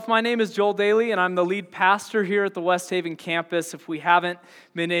My name is Joel Daly, and I'm the lead pastor here at the West Haven campus, if we haven't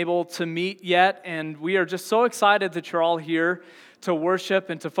been able to meet yet. And we are just so excited that you're all here to worship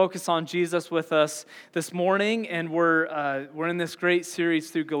and to focus on Jesus with us this morning. And we're in this great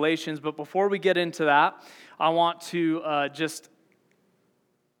series through Galatians. But before we get into that, I want to just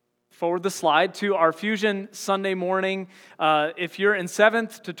forward the slide to our Fusion Sunday morning. If you're in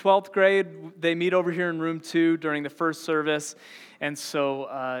 7th to 12th grade, they meet over here in room 2 during the first service. And so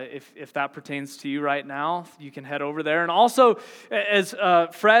if that pertains to you right now, you can head over there. And also, as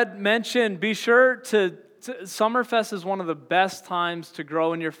Fred mentioned, be sure to Summerfest is one of the best times to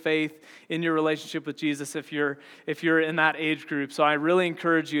grow in your faith, in your relationship with Jesus, if you're in that age group. So I really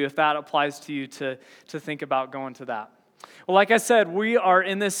encourage you, if that applies to you, to think about going to that. Well, like I said, we are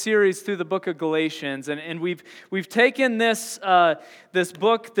in this series through the book of Galatians, and we've taken this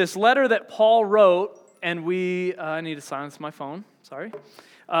book, this letter that Paul wrote, and I need to silence my phone, sorry.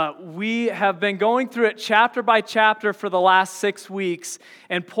 We have been going through it chapter by chapter for the last 6 weeks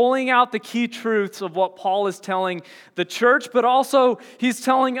and pulling out the key truths of what Paul is telling the church, but also he's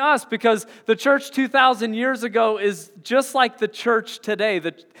telling us, because the church 2,000 years ago is just like the church today,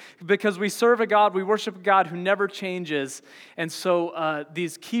 because we serve a God, we worship a God who never changes. And so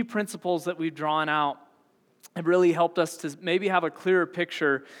these key principles that we've drawn out have really helped us to maybe have a clearer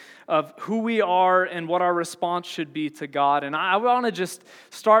picture of who we are and what our response should be to God. And I want to just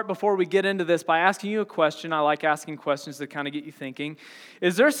start before we get into this by asking you a question. I like asking questions that kind of get you thinking.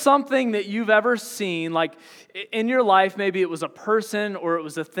 Is there something that you've ever seen, like in your life, maybe it was a person or it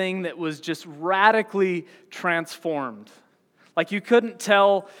was a thing that was just radically transformed? Like you couldn't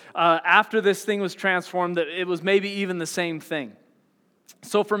tell after this thing was transformed that it was maybe even the same thing.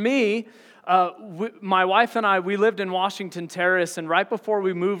 So for me, my wife and I, we lived in Washington Terrace, and right before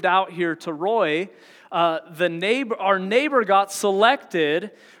we moved out here to Roy, our neighbor got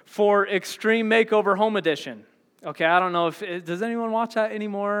selected for Extreme Makeover Home Edition. Okay, I don't know does anyone watch that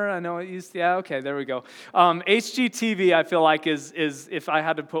anymore? I know it used to, yeah, okay, there we go. HGTV, I feel like, is if I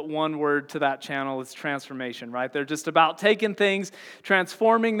had to put one word to that channel, it's transformation, right? They're just about taking things,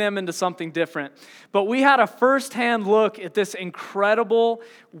 transforming them into something different. But we had a firsthand look at this incredible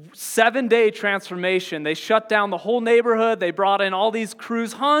 7-day transformation. They shut down the whole neighborhood. They brought in all these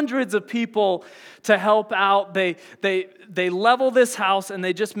crews, hundreds of people to help out. They level this house and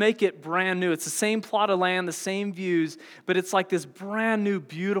they just make it brand new. It's the same plot of land, the same views, but it's like this brand new,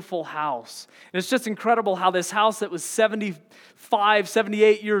 beautiful house. And it's just incredible how this house that was 75,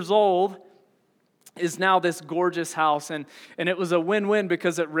 78 years old is now this gorgeous house. And it was a win-win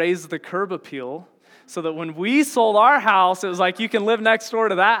because it raised the curb appeal so that when we sold our house, it was like you can live next door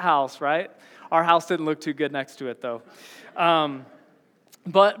to that house, right? Our house didn't look too good next to it, though.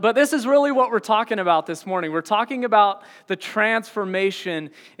 But this is really what we're talking about this morning. We're talking about the transformation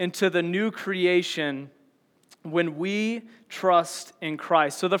into the new creation when we trust in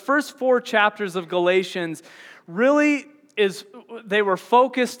Christ. So the first 4 chapters of Galatians really they were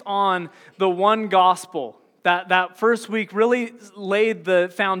focused on the one gospel. That first week really laid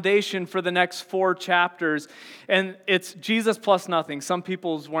the foundation for the next 4 chapters. And it's Jesus plus nothing. Some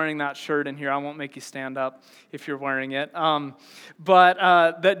people's wearing that shirt in here. I won't make you stand up if you're wearing it. But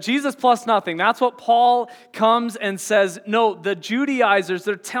that Jesus plus nothing, that's what Paul comes and says, no, the Judaizers,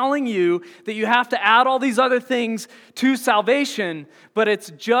 they're telling you that you have to add all these other things to salvation, but it's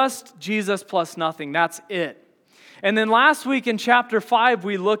just Jesus plus nothing. That's it. And then last week in chapter 5,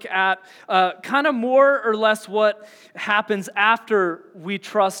 we look at kind of more or less what happens after we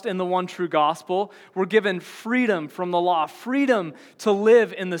trust in the one true gospel. We're given freedom from the law, freedom to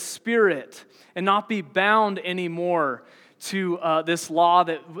live in the Spirit and not be bound anymore to this law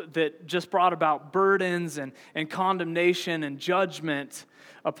that just brought about burdens and condemnation and judgment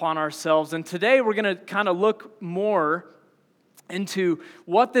upon ourselves. And today we're going to kind of look more into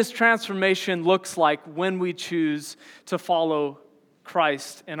what this transformation looks like when we choose to follow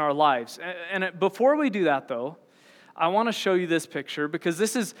Christ in our lives. And before we do that, though, I want to show you this picture because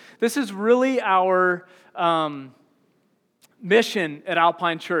this is really our mission at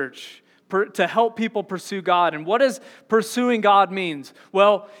Alpine Church, to help people pursue God. And what does pursuing God means?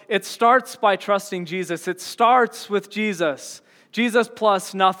 Well, it starts by trusting Jesus. It starts with Jesus. Jesus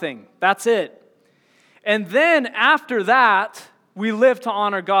plus nothing. That's it. And then after that, we live to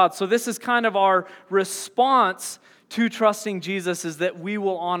honor God. So this is kind of our response to trusting Jesus, is that we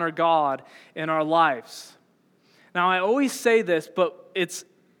will honor God in our lives. Now, I always say this, but it's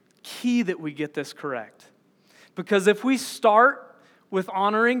key that we get this correct. Because if we start with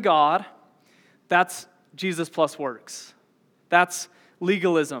honoring God, that's Jesus plus works. That's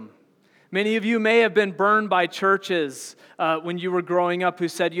legalism. Many of you may have been burned by churches when you were growing up who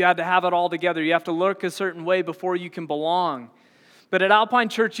said you had to have it all together. You have to look a certain way before you can belong. But at Alpine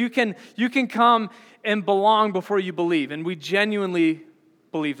Church, you can come and belong before you believe. And we genuinely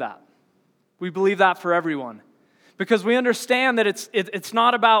believe that. We believe that for everyone. Because we understand that it's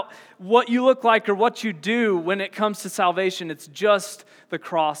not about what you look like or what you do when it comes to salvation. It's just the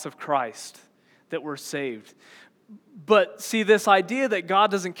cross of Christ that we're saved. But see, this idea that God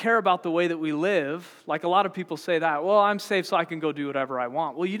doesn't care about the way that we live, like a lot of people say that, well, I'm saved so I can go do whatever I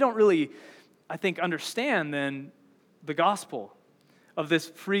want. Well, you don't really, I think, understand then the gospel of this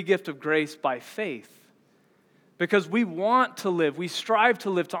free gift of grace by faith. Because we want to live, we strive to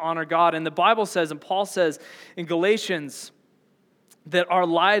live to honor God. And the Bible says, and Paul says in Galatians, that our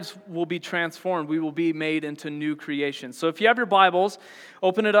lives will be transformed. We will be made into new creations. So if you have your Bibles,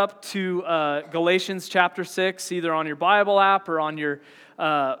 open it up to Galatians chapter 6, either on your Bible app or on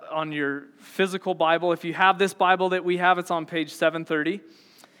your physical Bible. If you have this Bible that we have, it's on page 730.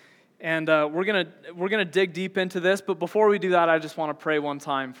 And we're gonna dig deep into this. But before we do that, I just want to pray one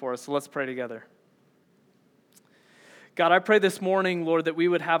time for us. So let's pray together. God, I pray this morning, Lord, that we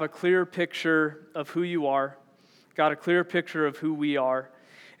would have a clear picture of who you are. God, a clear picture of who we are.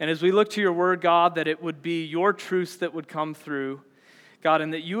 And as we look to your word, God, that it would be your truths that would come through, God,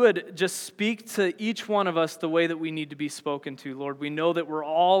 and that you would just speak to each one of us the way that we need to be spoken to, Lord. We know that we're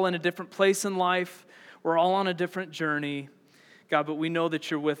all in a different place in life. We're all on a different journey, God, but we know that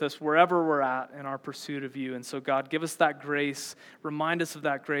you're with us wherever we're at in our pursuit of you. And so, God, give us that grace. Remind us of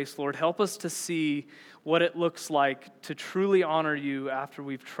that grace, Lord. Help us to see what it looks like to truly honor you after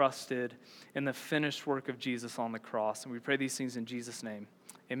we've trusted in the finished work of Jesus on the cross. And we pray these things in Jesus' name.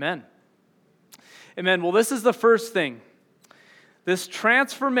 Amen. Amen. Well, this is the first thing. This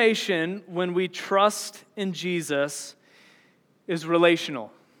transformation, when we trust in Jesus, is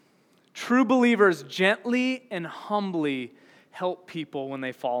relational. True believers gently and humbly help people when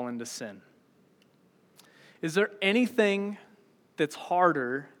they fall into sin. Is there anything that's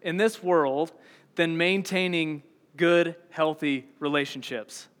harder in this world than maintaining good, healthy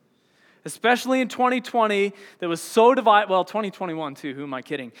relationships? Especially in 2020, that was so divided, well, 2021 too, who am I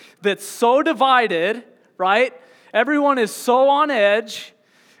kidding? That's so divided, right? Everyone is so on edge.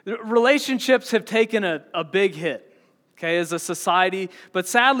 Relationships have taken a big hit, okay, as a society. But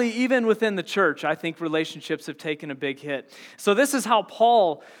sadly, even within the church, I think relationships have taken a big hit. So this is how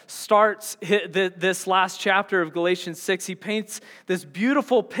Paul starts this last chapter of Galatians 6. He paints this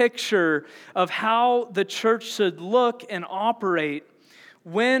beautiful picture of how the church should look and operate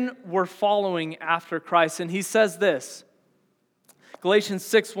when we're following after Christ. And he says this, Galatians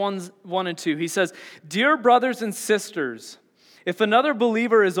 6, 1 and 2. He says, "Dear brothers and sisters, if another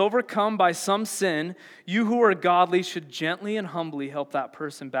believer is overcome by some sin, you who are godly should gently and humbly help that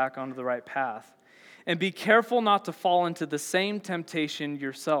person back onto the right path. And be careful not to fall into the same temptation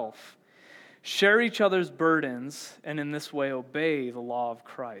yourself. Share each other's burdens, and in this way obey the law of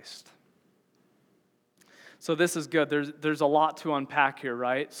Christ." So this is good. There's a lot to unpack here,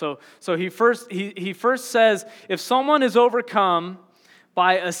 right? So he first says, if someone is overcome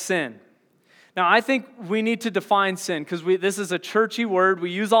by a sin. Now, I think we need to define sin because this is a churchy word we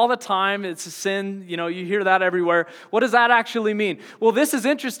use all the time. It's a sin, you hear that everywhere. What does that actually mean? Well, this is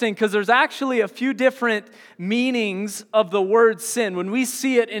interesting because there's actually a few different meanings of the word sin. When we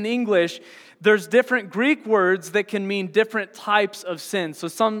see it in English, there's different Greek words that can mean different types of sin. So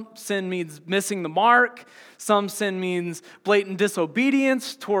some sin means missing the mark. Some sin means blatant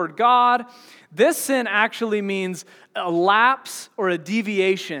disobedience toward God. This sin actually means a lapse or a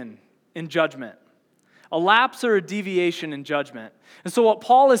deviation in judgment. A lapse or a deviation in judgment. And so what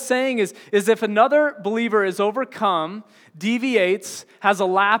Paul is saying is if another believer is overcome, deviates, has a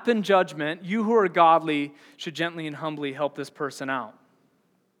lapse in judgment, you who are godly should gently and humbly help this person out.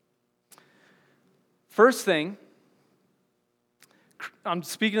 First thing, I'm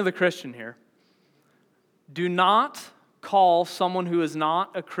speaking to the Christian here. Do not call someone who is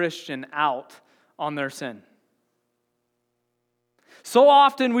not a Christian out on their sin. So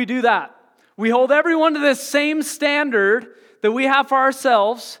often we do that. We hold everyone to this same standard that we have for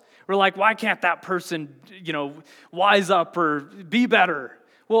ourselves. We're like, why can't that person, wise up or be better?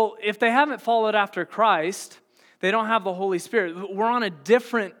 Well, if they haven't followed after Christ, they don't have the Holy Spirit. We're on a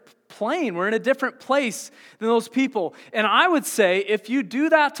different plane. We're in a different place than those people. And I would say if you do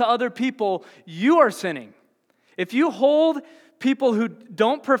that to other people, you are sinning. If you hold people who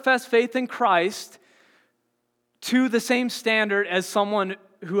don't profess faith in Christ to the same standard as someone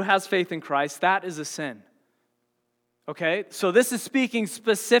who has faith in Christ, that is a sin. Okay? So this is speaking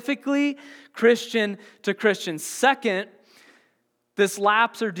specifically Christian to Christian. Second, this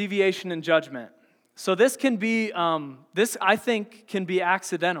lapse or deviation in judgment. So this can be, this I think can be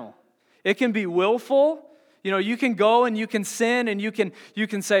accidental. It can be willful. You can go and you can sin and you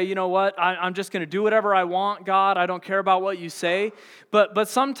can say, you know what, I'm just going to do whatever I want, God. I don't care about what you say. But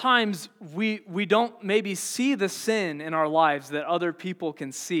sometimes we don't maybe see the sin in our lives that other people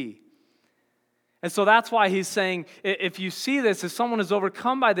can see. And so that's why he's saying, if you see this, if someone is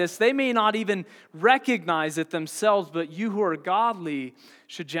overcome by this, they may not even recognize it themselves, but you who are godly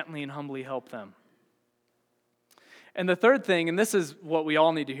should gently and humbly help them. And the third thing, and this is what we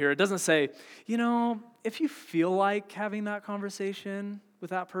all need to hear, it doesn't say, if you feel like having that conversation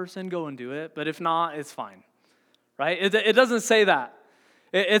with that person, go and do it. But if not, it's fine, right? It doesn't say that.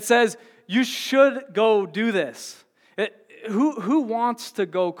 It says you should go do this. Who wants to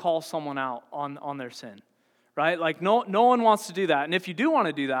go call someone out on their sin, right? Like no one wants to do that. And if you do want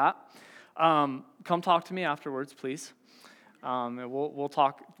to do that, come talk to me afterwards, please. And we'll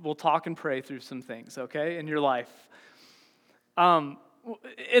talk and pray through some things, okay, in your life.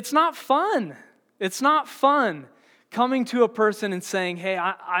 It's not fun. It's not fun coming to a person and saying, hey,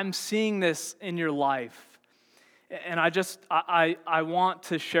 I'm seeing this in your life. And I want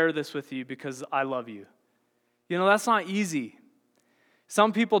to share this with you because I love you. That's not easy.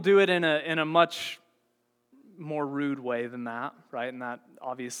 Some people do it in a much more rude way than that, right? And that,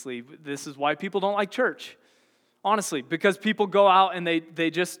 obviously, this is why people don't like church. Honestly, because people go out and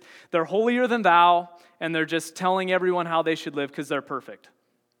they're holier than thou, and they're just telling everyone how they should live because they're perfect.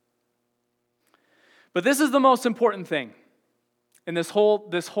 But this is the most important thing. And this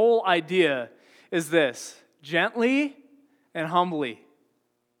whole idea is this: gently and humbly.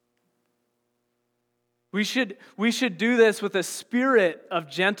 We should do this with a spirit of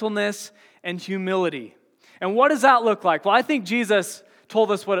gentleness and humility. And what does that look like? Well, I think Jesus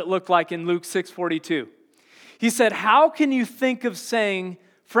told us what it looked like in Luke 6:42. He said, how can you think of saying,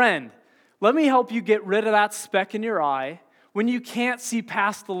 friend, let me help you get rid of that speck in your eye when you can't see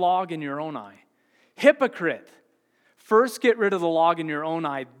past the log in your own eye? Hypocrite, first get rid of the log in your own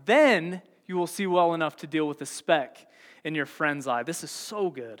eye, then you will see well enough to deal with the speck in your friend's eye. This is so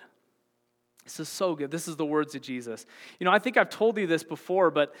good. This is so good. This is the words of Jesus. I think I've told you this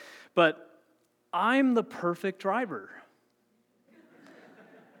before, but I'm the perfect driver.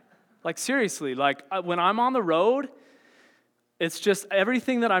 Like seriously, when I'm on the road, it's just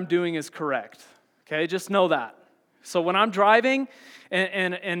everything that I'm doing is correct. Okay, just know that. So when I'm driving,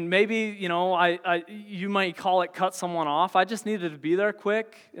 and maybe you might call it cut someone off. I just needed to be there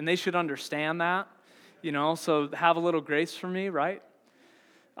quick, and they should understand that. So have a little grace for me, right?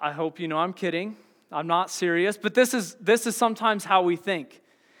 I hope I'm kidding. I'm not serious, but this is sometimes how we think.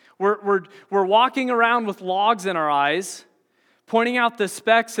 We're walking around with logs in our eyes, pointing out the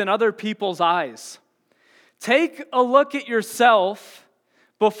specks in other people's eyes. Take a look at yourself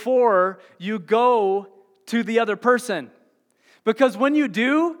before you go to the other person. Because when you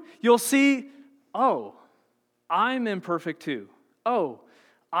do, you'll see, oh, I'm imperfect too. Oh,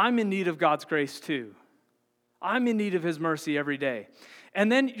 I'm in need of God's grace too. I'm in need of His mercy every day.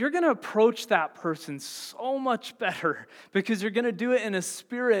 And then you're going to approach that person so much better because you're going to do it in a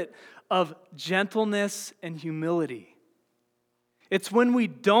spirit of gentleness and humility. It's when we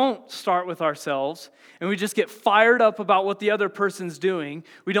don't start with ourselves and we just get fired up about what the other person's doing.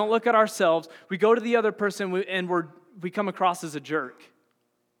 We don't look at ourselves. We go to the other person and we come across as a jerk.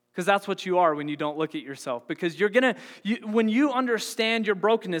 Because that's what you are when you don't look at yourself. Because when you understand your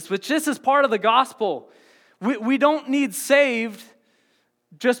brokenness, which this is part of the gospel, we don't need saved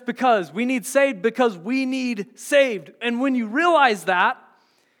just because. We need saved because we need saved. And when you realize that,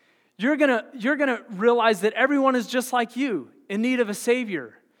 you're gonna realize that everyone is just like you, in need of a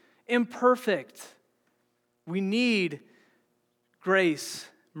Savior, imperfect. We need grace,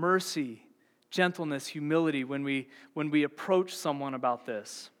 mercy, gentleness, humility when we approach someone about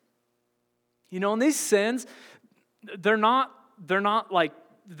this. And these sins, they're not like,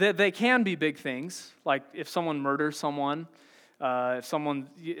 they can be big things, like if someone murders someone, if someone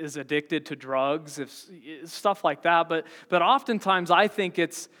is addicted to drugs, stuff like that. But oftentimes I think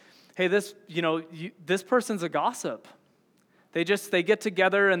it's, hey, this person's a gossip. They get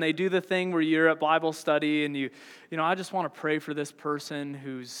together and they do the thing where you're at Bible study and I just want to pray for this person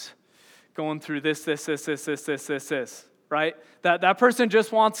who's going through this, right? That person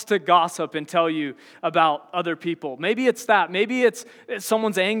just wants to gossip and tell you about other people. Maybe it's that. Maybe it's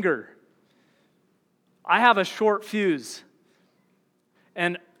someone's anger. I have a short fuse.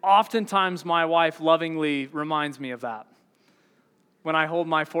 And oftentimes my wife lovingly reminds me of that when I hold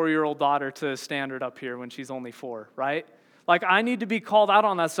my 4-year-old daughter to a standard up here when she's only 4, right? Like, I need to be called out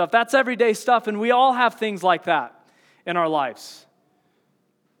on that stuff. That's everyday stuff, and we all have things like that in our lives.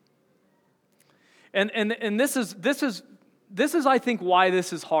 And this is I think why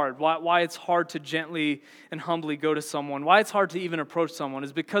this is hard, why it's hard to gently and humbly go to someone, why it's hard to even approach someone,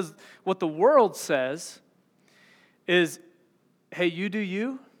 is because what the world says is, hey, you do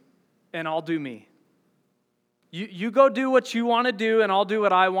you, and I'll do me. You go do what you want to do, and I'll do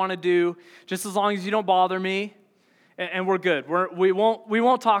what I want to do, just as long as you don't bother me, and we're good. We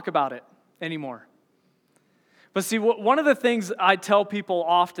won't talk about it anymore. But see, one of the things I tell people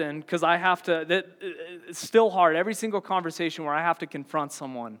often, because it's still hard, every single conversation where I have to confront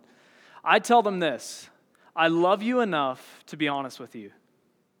someone, I tell them this: I love you enough to be honest with you.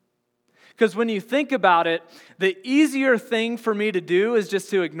 Because when you think about it, the easier thing for me to do is just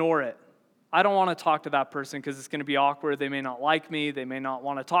to ignore it. I don't want to talk to that person because it's going to be awkward. They may not like me. They may not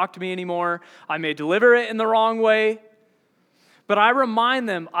want to talk to me anymore. I may deliver it in the wrong way. But I remind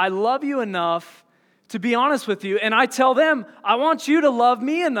them, I love you enough to be honest with you. And I tell them, I want you to love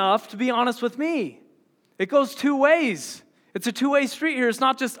me enough to be honest with me. It goes two ways. It's a two-way street here. It's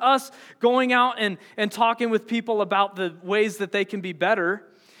not just us going out and talking with people about the ways that they can be better.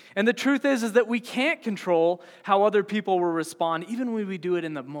 And the truth is that we can't control how other people will respond, even when we do it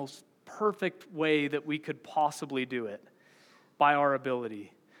in the most perfect way that we could possibly do it by our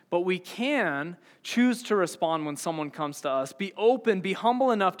ability. But we can choose to respond when someone comes to us. Be open, be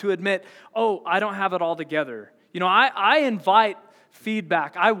humble enough to admit, oh, I don't have it all together. I invite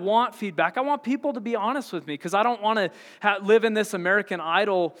feedback. I want feedback. I want people to be honest with me because I don't want to live in this American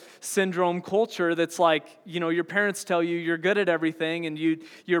Idol syndrome culture that's like, your parents tell you you're good at everything and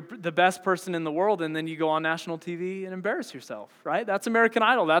you're the best person in the world, and then you go on national TV and embarrass yourself, right? That's American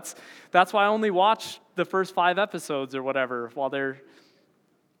Idol. That's why I only watch the first 5 episodes or whatever while they're...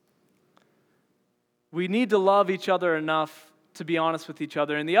 We need to love each other enough to be honest with each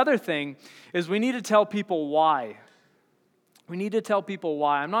other. And the other thing is we need to tell people why. We need to tell people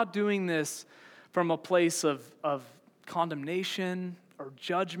why. I'm not doing this from a place of condemnation or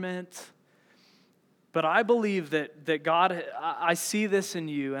judgment, but I believe that God, I see this in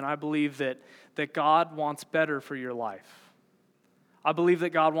you, and I believe that God wants better for your life. I believe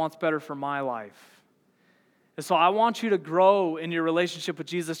that God wants better for my life. And so I want you to grow in your relationship with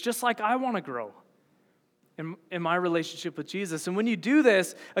Jesus just like I want to grow in my relationship with Jesus. And when you do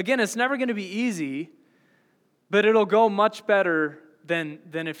this, again, it's never going to be easy, but it'll go much better than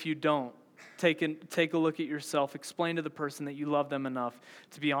if you don't. Take a look at yourself. Explain to the person that you love them enough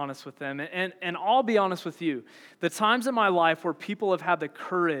to be honest with them. And I'll be honest with you. The times in my life where people have had the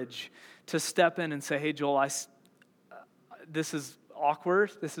courage to step in and say, hey, Joel, this is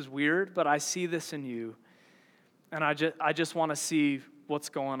awkward, this is weird, but I see this in you. And I just want to see what's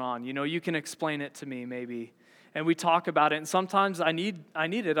going on. You can explain it to me maybe. And we talk about it. And sometimes I need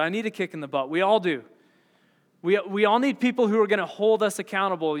it. I need a kick in the butt. We all do. We all need people who are going to hold us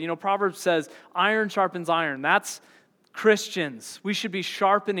accountable. Proverbs says, iron sharpens iron. That's Christians. We should be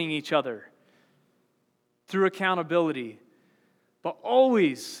sharpening each other through accountability, but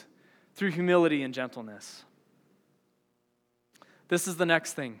always through humility and gentleness. This is the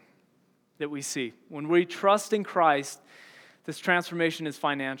next thing that we see. When we trust in Christ, this transformation is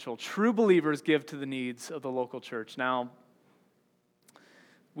financial. True believers give to the needs of the local church. Now,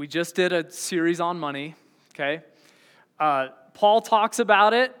 we just did a series on money. Okay, Paul talks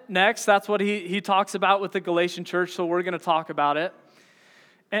about it next. That's what he talks about with the Galatian church, so we're going to talk about it.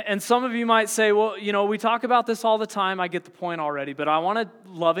 And some of you might say, well, we talk about this all the time. I get the point already, but I want to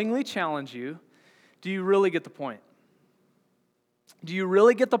lovingly challenge you. Do you really get the point? Do you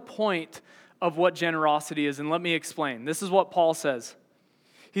really get the point of what generosity is? And let me explain. This is what Paul says.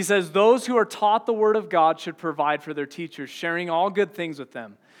 He says, those who are taught the word of God should provide for their teachers, sharing all good things with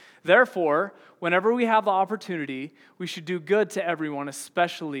them. Therefore, whenever we have the opportunity, we should do good to everyone,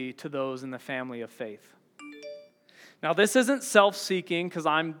 especially to those in the family of faith. Now, this isn't self-seeking because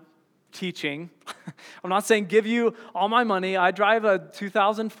I'm teaching. I'm not saying give you all my money. I drive a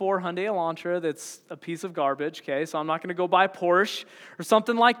 2004 Hyundai Elantra that's a piece of garbage, okay? So I'm not going to go buy a Porsche or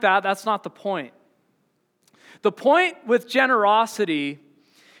something like that. That's not the point. The point with generosity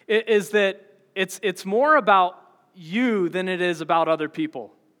is that it's more about you than it is about other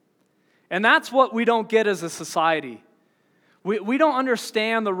people. And that's what we don't get as a society. We don't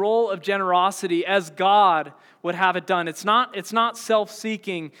understand the role of generosity as God would have it done. It's not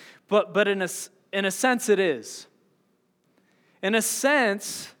self-seeking, but in a sense it is. In a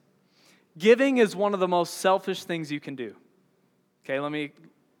sense, giving is one of the most selfish things you can do. Okay,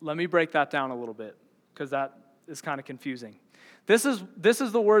 let me break that down a little bit because that is kind of confusing. This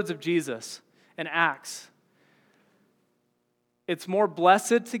is the words of Jesus in Acts. It's more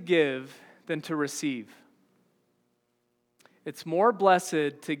blessed to give than to receive. It's more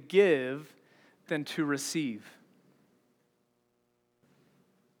blessed to give than to receive.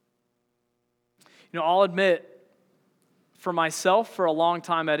 I'll admit, for myself, for a long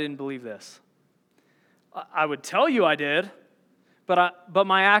time, I didn't believe this. I would tell you I did, but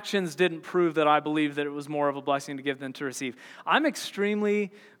my actions didn't prove that I believed that it was more of a blessing to give than to receive. I'm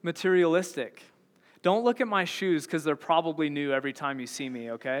extremely materialistic. Don't look at my shoes because they're probably new every time you see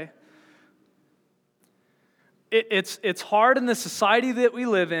me, okay? It's hard in the society that we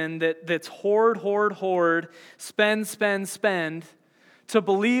live in that's hoard, spend, to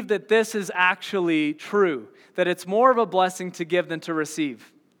believe that this is actually true, that it's more of a blessing to give than to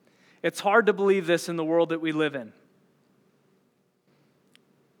receive. It's hard to believe this in the world that we live in.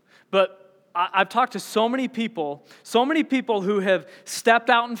 But I've talked to so many people who have stepped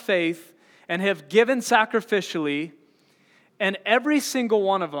out in faith and have given sacrificially, and every single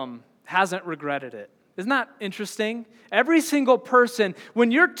one of them hasn't regretted it. Isn't that interesting? Every single person,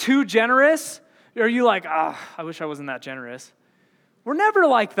 when you're too generous, are you like, I wish I wasn't that generous? We're never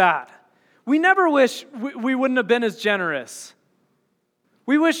like that. We never wish we wouldn't have been as generous.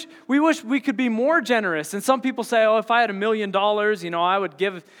 We wish we could be more generous. And some people say, if I had $1 million, I would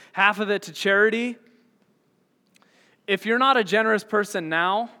give half of it to charity. If you're not a generous person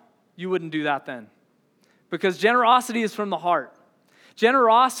now, you wouldn't do that then. Because generosity is from the heart.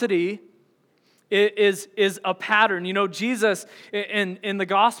 Generosity is a pattern. Jesus, in the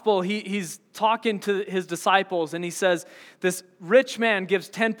gospel, he's talking to his disciples, and he says, this rich man gives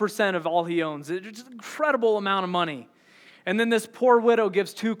 10% of all he owns. It's an incredible amount of money. And then this poor widow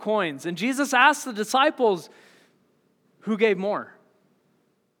gives 2 coins. And Jesus asked the disciples, who gave more?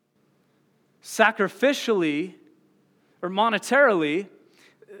 Sacrificially, or monetarily,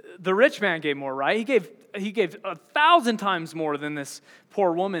 the rich man gave more, right? He gave 1,000 times more than this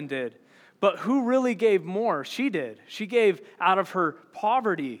poor woman did. But who really gave more? She did. She gave out of her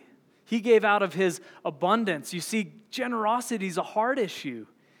poverty. He gave out of his abundance. You see, generosity is a heart issue.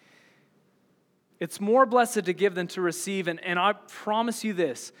 It's more blessed to give than to receive, and I promise you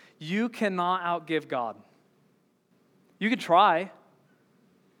this, you cannot outgive God. You can try.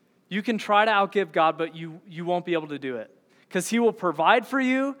 You can try to outgive God, but you won't be able to do it. Because He will provide for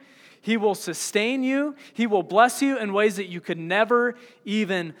you, He will sustain you, He will bless you in ways that you could never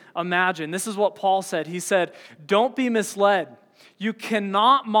even imagine. This is what Paul said. He said, don't be misled. You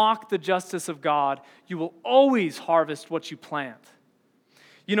cannot mock the justice of God. You will always harvest what you plant.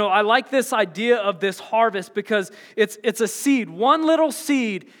 I like this idea of this harvest because it's a seed. One little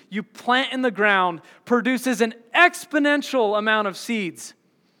seed you plant in the ground produces an exponential amount of seeds.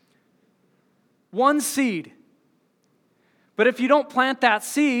 One seed. But if you don't plant that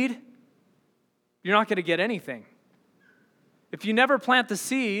seed, you're not going to get anything. If you never plant the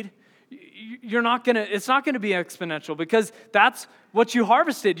seed, it's not going to be exponential because that's what you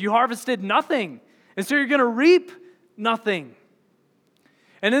harvested. You harvested nothing. And so you're going to reap nothing.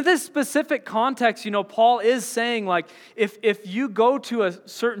 And in this specific context, Paul is saying, if you go to a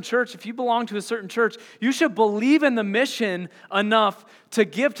certain church, if you belong to a certain church, you should believe in the mission enough to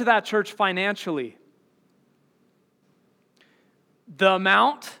give to that church financially. The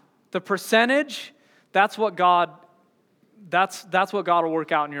amount, the percentage, that's what God will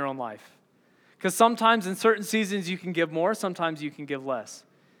work out in your own life. Because sometimes in certain seasons you can give more, sometimes you can give less.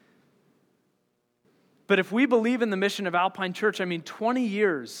 But if we believe in the mission of Alpine Church, 20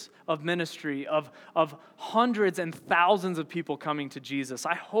 years of ministry, of hundreds and thousands of people coming to Jesus.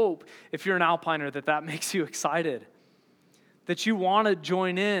 I hope, if you're an Alpiner, that makes you excited. That you want to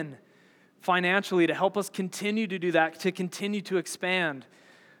join in financially to help us continue to do that, to continue to expand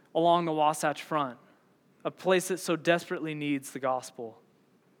along the Wasatch Front, a place that so desperately needs the gospel.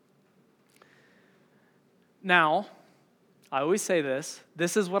 Now, I always say this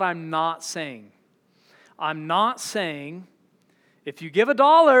is what I'm not saying. I'm not saying if you give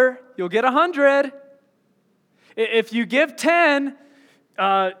 $1, you'll get 100. If you give 10,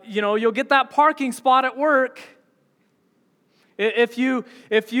 you'll get that parking spot at work. If you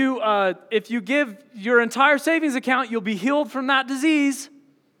give your entire savings account, you'll be healed from that disease.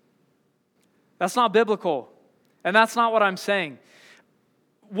 That's not biblical, and that's not what I'm saying.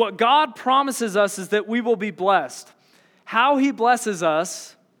 What God promises us is that we will be blessed. How He blesses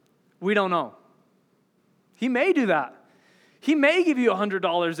us, we don't know. He may do that. He may give you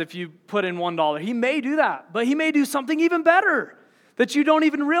 $100 if you put in $1. He may do that, but He may do something even better that you don't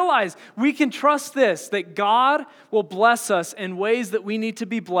even realize. We can trust this, that God will bless us in ways that we need to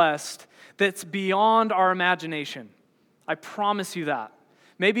be blessed that's beyond our imagination. I promise you that.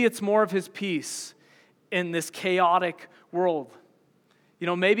 Maybe it's more of His peace in this chaotic world.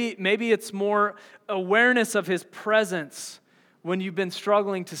 Maybe it's more awareness of His presence when you've been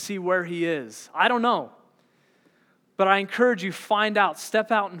struggling to see where he is? I don't know. But I encourage you, find out,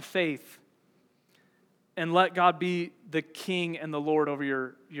 step out in faith, and let God be the king and the Lord over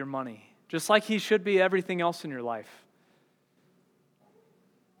your money, just like he should be everything else in your life.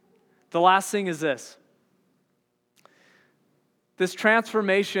 The last thing is this. This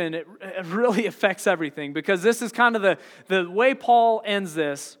transformation, it really affects everything, because this is kind of the way Paul ends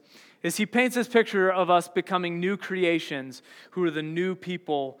this, is he paints this picture of us becoming new creations who are the new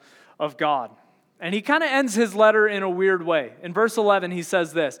people of God. And he kind of ends his letter in a weird way. In verse 11, he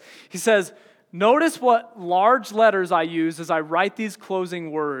says this. He says, "Notice what large letters I use as I write these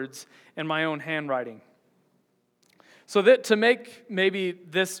closing words in my own handwriting." So that to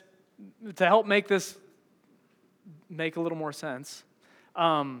help make this make a little more sense,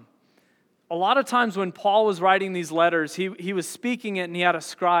 a lot of times when Paul was writing these letters, he was speaking it and he had a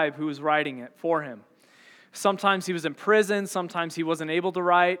scribe who was writing it for him. Sometimes he was in prison, sometimes he wasn't able to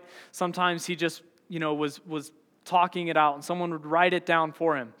write, sometimes he just, was talking it out and someone would write it down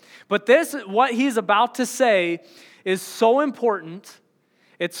for him. But what he's about to say is so important,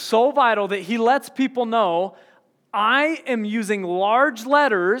 it's so vital that he lets people know, I am using large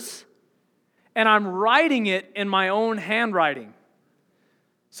letters and I'm writing it in my own handwriting.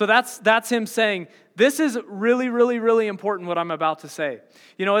 So that's him saying, this is really, really, really important what I'm about to say.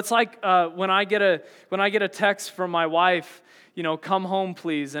 It's like when I get a text from my wife, come home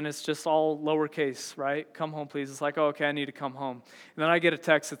please, and it's just all lowercase, right? Come home please. It's like, oh, okay, I need to come home. And then I get a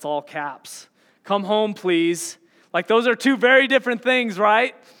text, it's all caps. Come home please. Like those are two very different things,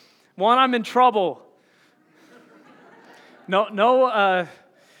 right? One, I'm in trouble. No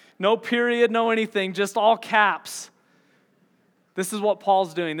period, no anything, just all caps. This is what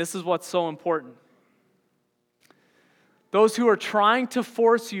Paul's doing. This is what's so important. Those who are trying to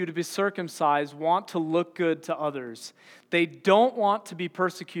force you to be circumcised want to look good to others. They don't want to be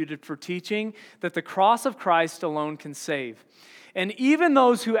persecuted for teaching that the cross of Christ alone can save. And even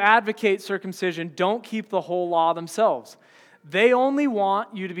those who advocate circumcision don't keep the whole law themselves. They only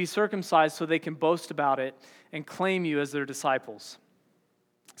want you to be circumcised so they can boast about it and claim you as their disciples.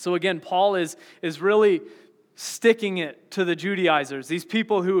 So again, Paul is really sticking it to the Judaizers, these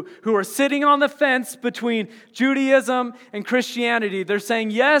people who are sitting on the fence between Judaism and Christianity. They're saying,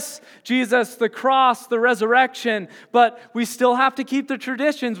 yes, Jesus, the cross, the resurrection, but we still have to keep the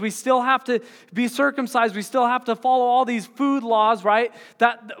traditions. We still have to be circumcised. We still have to follow all these food laws, right?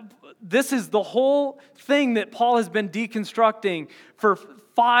 This is the whole thing that Paul has been deconstructing for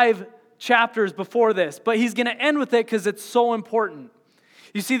 5 chapters before this, but he's going to end with it because it's so important.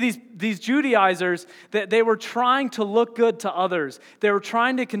 You see, these Judaizers, they were trying to look good to others. They were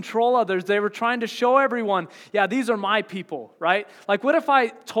trying to control others. They were trying to show everyone, yeah, these are my people, right? Like, what if I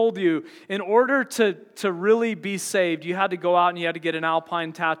told you, in order to really be saved, you had to go out and you had to get an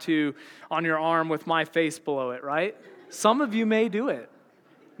alpine tattoo on your arm with my face below it, right? Some of you may do it.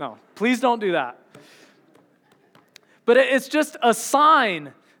 No, please don't do that. But it's just a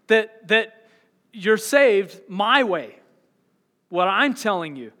sign that you're saved my way. What I'm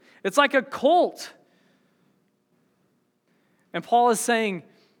telling you. It's like a cult. And Paul is saying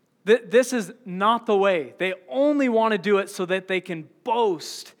that this is not the way. They only want to do it so that they can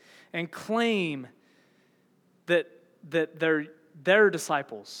boast and claim that they're their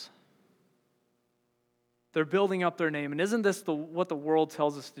disciples. They're building up their name. And isn't this what the world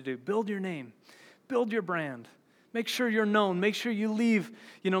tells us to do? Build your name. Build your brand. Make sure you're known. Make sure you leave.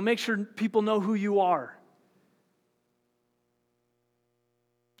 Make sure people know who you are.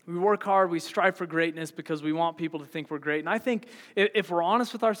 We work hard, we strive for greatness because we want people to think we're great. And I think if we're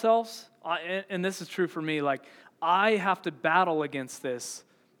honest with ourselves, and this is true for me, like I have to battle against this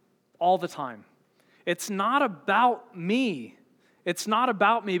all the time. It's not about me. It's not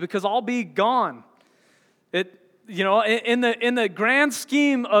about me because I'll be gone. In the grand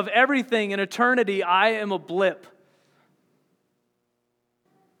scheme of everything in eternity, I am a blip.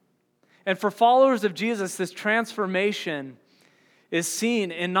 And for followers of Jesus, this transformation is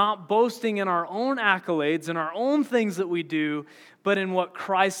seen in not boasting in our own accolades and our own things that we do, but in what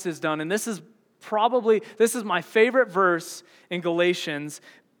Christ has done. And this is my favorite verse in Galatians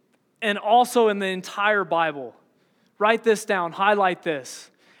and also in the entire Bible. Write this down, highlight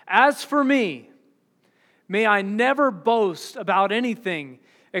this. As for me, may I never boast about anything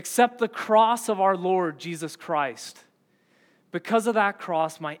except the cross of our Lord Jesus Christ. Because of that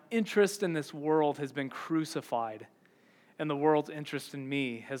cross, my interest in this world has been crucified. And the world's interest in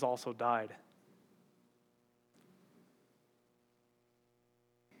me has also died.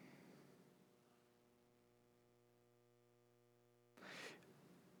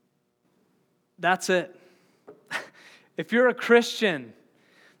 That's it. If you're a Christian,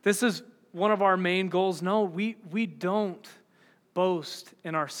 this is one of our main goals. No, we don't boast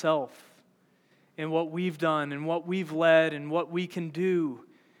in ourselves, in what we've done, and what we've led, and what we can do,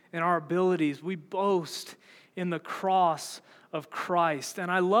 in our abilities. We boast in the cross of Christ. And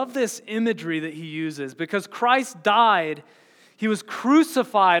I love this imagery that he uses because Christ died. He was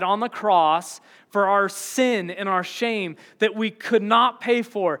crucified on the cross for our sin and our shame that we could not pay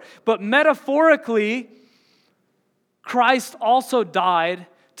for. But metaphorically, Christ also died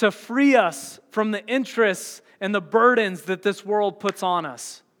to free us from the interests and the burdens that this world puts on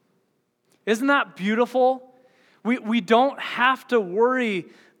us. Isn't that beautiful? We don't have to worry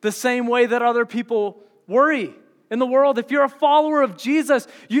the same way that other people worry in the world. If you're a follower of Jesus,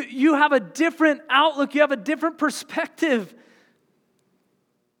 you have a different outlook. You have a different perspective.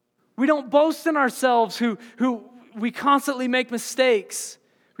 We don't boast in ourselves who we constantly make mistakes.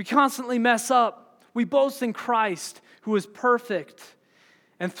 We constantly mess up. We boast in Christ who is perfect.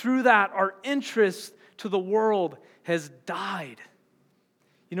 And through that, our interest to the world has died.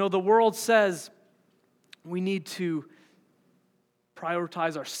 You know, the world says we need to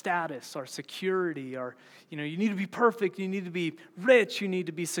prioritize our status, our security, you need to be perfect, you need to be rich, you need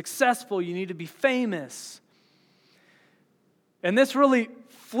to be successful, you need to be famous. And this really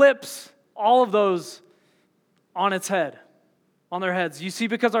flips all of those on their heads. You see,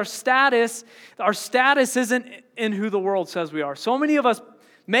 because our status isn't in who the world says we are. So many of us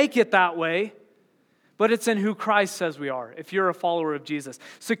make it that way, but it's in who Christ says we are, if you're a follower of Jesus.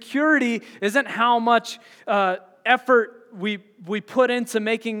 Security isn't how much effort we put into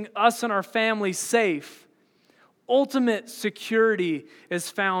making us and our families safe. Ultimate security is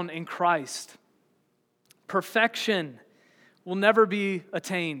found in Christ. Perfection will never be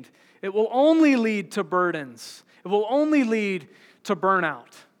attained. It will only lead to burdens. It will only lead to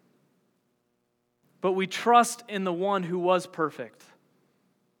burnout. But we trust in the one who was perfect.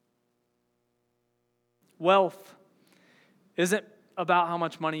 Wealth isn't about how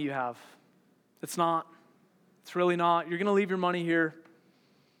much money you have. It's not. It's really not. You're going to leave your money here.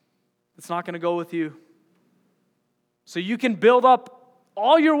 It's not going to go with you. So you can build up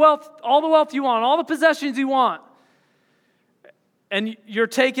all your wealth, all the wealth you want, all the possessions you want. And you're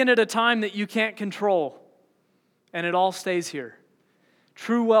taken at a time that you can't control. And it all stays here.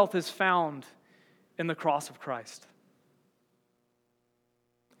 True wealth is found in the cross of Christ.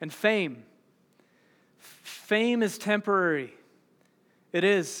 And fame. Fame is temporary. It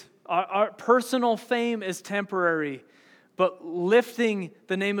is. Our personal fame is temporary, but lifting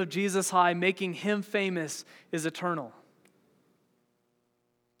the name of Jesus high, making Him famous, is eternal.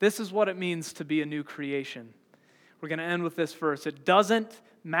 This is what it means to be a new creation. We're going to end with this verse. It doesn't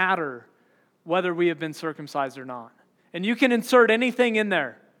matter whether we have been circumcised or not. And you can insert anything in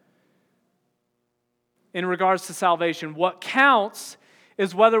there in regards to salvation. What counts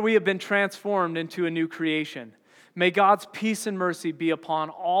is whether we have been transformed into a new creation. May God's peace and mercy be upon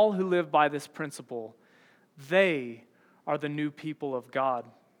all who live by this principle. They are the new people of God.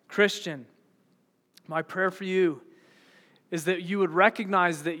 Christian, my prayer for you is that you would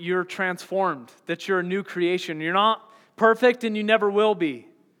recognize that you're transformed, that you're a new creation. You're not perfect and you never will be.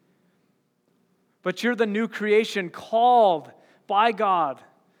 But you're the new creation called by God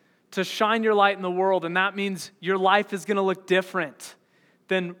to shine your light in the world, and that means your life is going to look different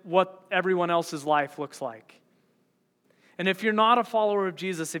than what everyone else's life looks like. And if you're not a follower of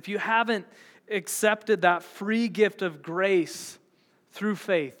Jesus, if you haven't accepted that free gift of grace through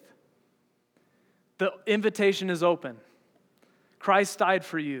faith, the invitation is open. Christ died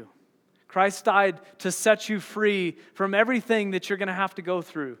for you. Christ died to set you free from everything that you're going to have to go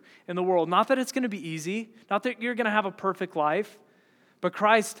through in the world. Not that it's going to be easy, not that you're going to have a perfect life, but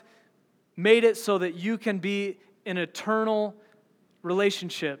Christ made it so that you can be in eternal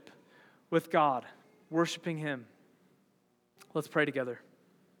relationship with God, worshiping Him. Let's pray together.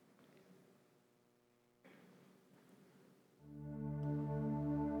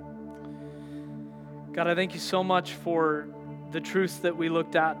 God, I thank you so much for the truths that we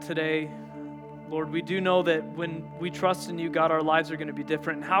looked at today. Lord, we do know that when we trust in you, God, our lives are going to be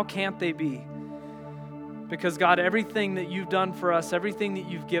different. And how can't they be? Because, God, everything that you've done for us, everything that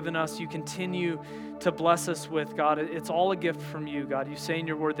you've given us, you continue to bless us with, God. It's all a gift from you, God. You say in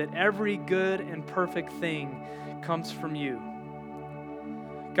your word that every good and perfect thing comes from you.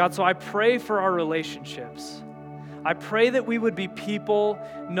 God, so I pray for our relationships. I pray that we would be people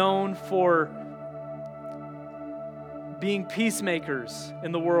known for being peacemakers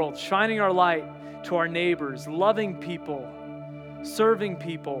in the world, shining our light to our neighbors, loving people, serving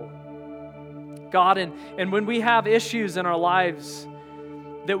people. God, and when we have issues in our lives,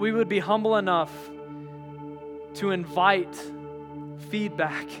 that we would be humble enough to invite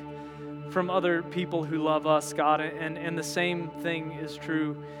feedback from other people who love us, God. And the same thing is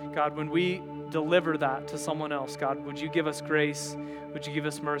true, God, when we deliver that to someone else. God, would you give us grace? Would you give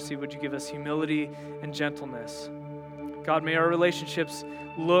us mercy? Would you give us humility and gentleness? God, may our relationships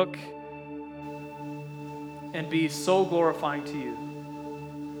look and be so glorifying to you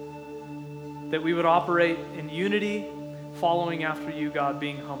that we would operate in unity, following after you, God,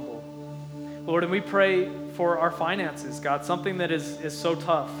 being humble. Lord, and we pray for our finances, God, something that is so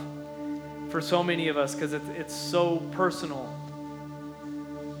tough for so many of us because it's so personal.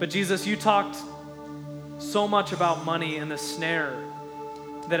 But Jesus, you talked so much about money and the snare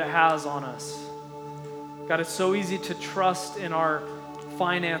that it has on us. God, it's so easy to trust in our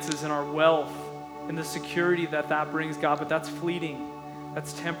finances and our wealth and the security that brings, God, but that's fleeting.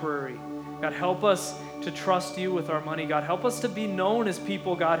 That's temporary. God, help us to trust you with our money. God, help us to be known as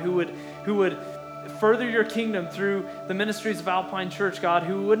people, God, who would further your kingdom through the ministries of Alpine Church, God,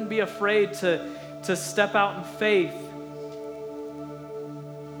 who wouldn't be afraid to step out in faith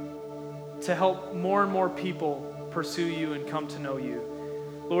to help more and more people pursue you and come to know you.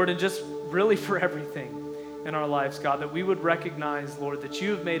 Lord, and just really for everything in our lives, God, that we would recognize, Lord, that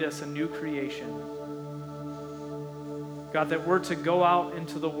you have made us a new creation. God, that we're to go out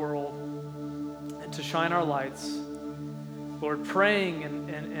into the world and to shine our lights, Lord, praying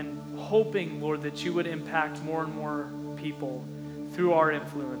and hoping, Lord, that you would impact more and more people through our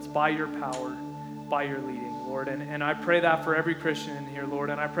influence, by your power, by your leading, Lord. And I pray that for every Christian in here, Lord.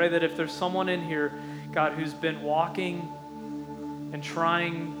 And I pray that if there's someone in here, God, who's been walking and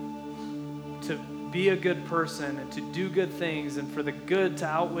trying to be a good person and to do good things and for the good to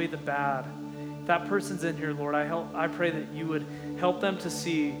outweigh the bad, if that person's in here, Lord, I pray that you would help them to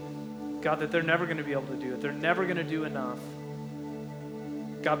see, God, that they're never going to be able to do it. They're never going to do enough.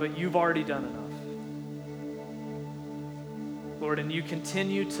 God, but you've already done enough. Lord, and you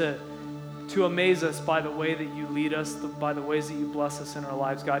continue to amaze us by the way that you lead us, by the ways that you bless us in our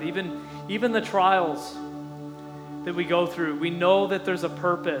lives, God. Even the trials that we go through, we know that there's a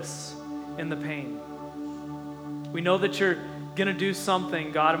purpose in the pain. We know that you're going to do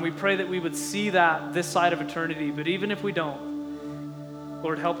something, God, and we pray that we would see that this side of eternity. But even if we don't,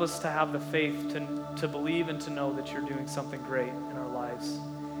 Lord, help us to have the faith to believe and to know that you're doing something great in our lives.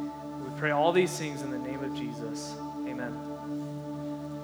 We pray all these things in the name of Jesus. Amen.